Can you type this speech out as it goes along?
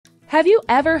Have you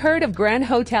ever heard of Gran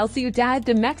Hotel Ciudad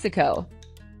de Mexico?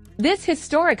 This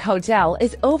historic hotel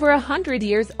is over 100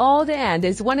 years old and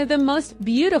is one of the most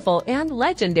beautiful and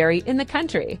legendary in the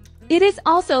country. It is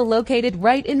also located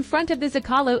right in front of the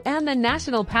Zócalo and the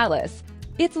National Palace.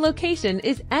 Its location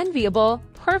is enviable,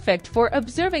 perfect for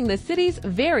observing the city's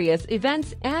various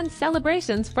events and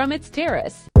celebrations from its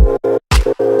terrace.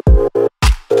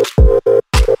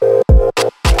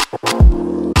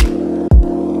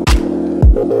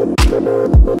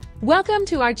 Welcome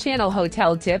to our channel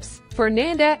Hotel Tips.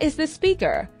 Fernanda is the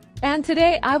speaker, and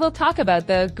today I will talk about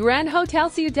the Gran Hotel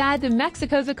Ciudad de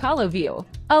Mexico Zócalo View,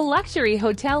 a luxury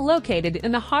hotel located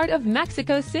in the heart of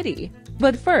Mexico City.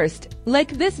 But first,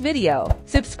 like this video,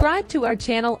 subscribe to our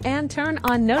channel and turn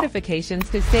on notifications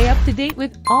to stay up to date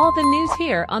with all the news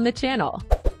here on the channel.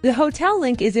 The hotel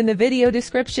link is in the video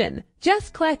description.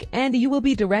 Just click and you will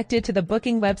be directed to the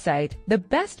booking website, the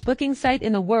best booking site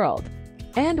in the world,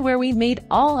 and where we made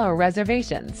all our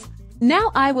reservations.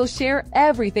 Now I will share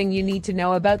everything you need to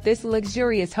know about this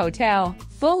luxurious hotel,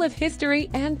 full of history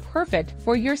and perfect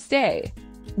for your stay.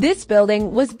 This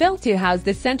building was built to house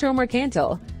the Centro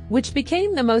Mercantil, which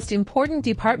became the most important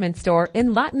department store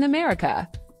in Latin America.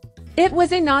 It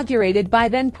was inaugurated by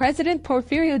then-President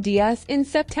Porfirio Díaz in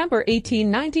September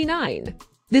 1899.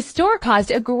 The store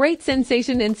caused a great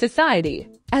sensation in society,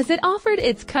 as it offered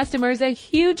its customers a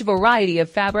huge variety of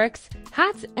fabrics,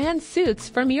 hats, and suits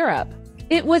from Europe.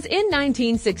 It was in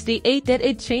 1968 that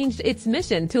it changed its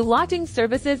mission to lodging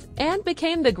services and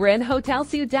became the Gran Hotel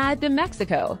Ciudad de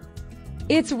Mexico.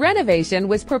 Its renovation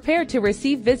was prepared to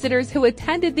receive visitors who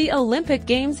attended the Olympic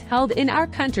Games held in our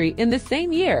country in the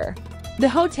same year. The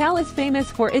hotel is famous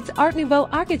for its Art Nouveau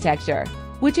architecture,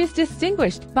 which is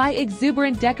distinguished by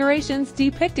exuberant decorations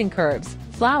depicting curves,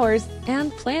 flowers,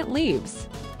 and plant leaves.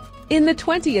 In the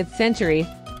 20th century,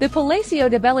 the Palacio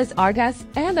de Bellas Artes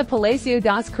and the Palacio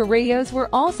dos Correios were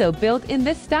also built in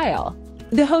this style.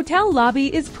 The hotel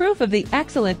lobby is proof of the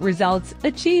excellent results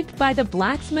achieved by the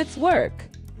blacksmith's work.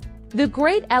 The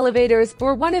great elevators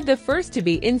were one of the first to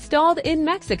be installed in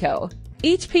Mexico.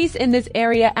 Each piece in this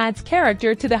area adds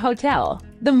character to the hotel.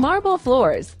 The marble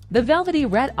floors, the velvety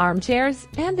red armchairs,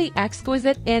 and the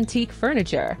exquisite antique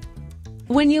furniture.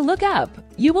 When you look up,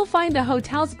 you will find the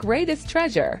hotel's greatest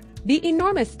treasure, the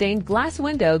enormous stained glass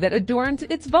window that adorns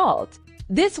its vault.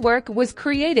 This work was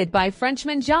created by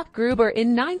Frenchman Jacques Gruber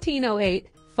in 1908,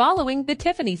 following the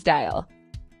Tiffany style.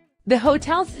 The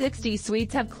hotel's 60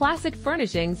 suites have classic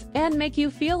furnishings and make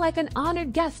you feel like an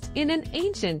honored guest in an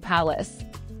ancient palace.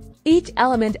 Each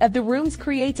element of the rooms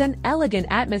creates an elegant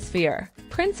atmosphere: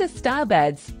 princess-style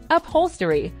beds,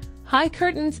 upholstery, high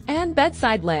curtains, and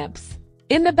bedside lamps.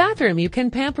 In the bathroom you can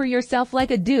pamper yourself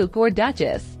like a duke or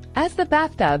duchess, as the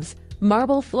bathtubs,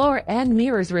 marble floor, and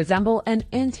mirrors resemble an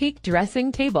antique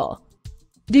dressing table.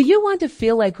 Do you want to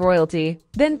feel like royalty?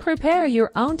 Then prepare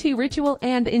your own tea ritual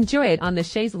and enjoy it on the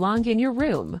chaise longue in your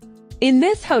room. In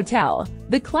this hotel,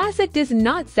 the classic does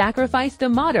not sacrifice the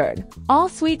modern. All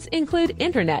suites include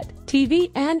internet, TV,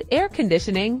 and air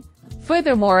conditioning.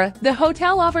 Furthermore, the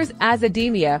hotel offers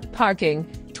academia, parking,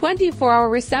 24-hour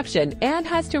reception, and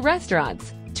has two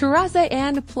restaurants, Terrace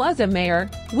and Plaza Mayor,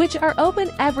 which are open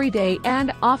every day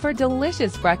and offer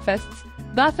delicious breakfasts,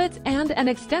 buffets, and an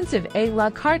extensive a la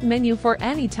carte menu for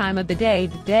any time of the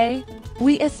day.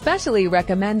 We especially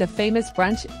recommend a famous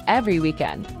brunch every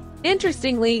weekend.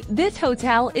 Interestingly, this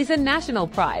hotel is a national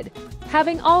pride,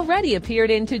 having already appeared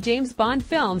into James Bond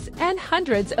films and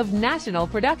hundreds of national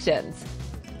productions.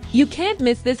 You can't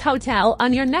miss this hotel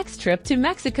on your next trip to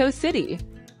Mexico City.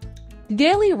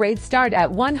 Daily rates start at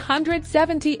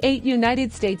 $178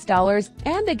 United States dollars,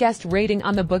 and the guest rating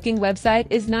on the booking website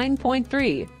is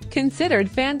 9.3, considered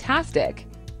fantastic.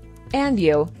 And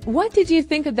you, what did you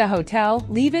think of the hotel?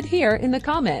 Leave it here in the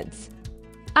comments.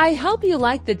 I hope you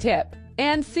liked the tip,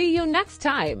 and see you next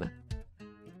time.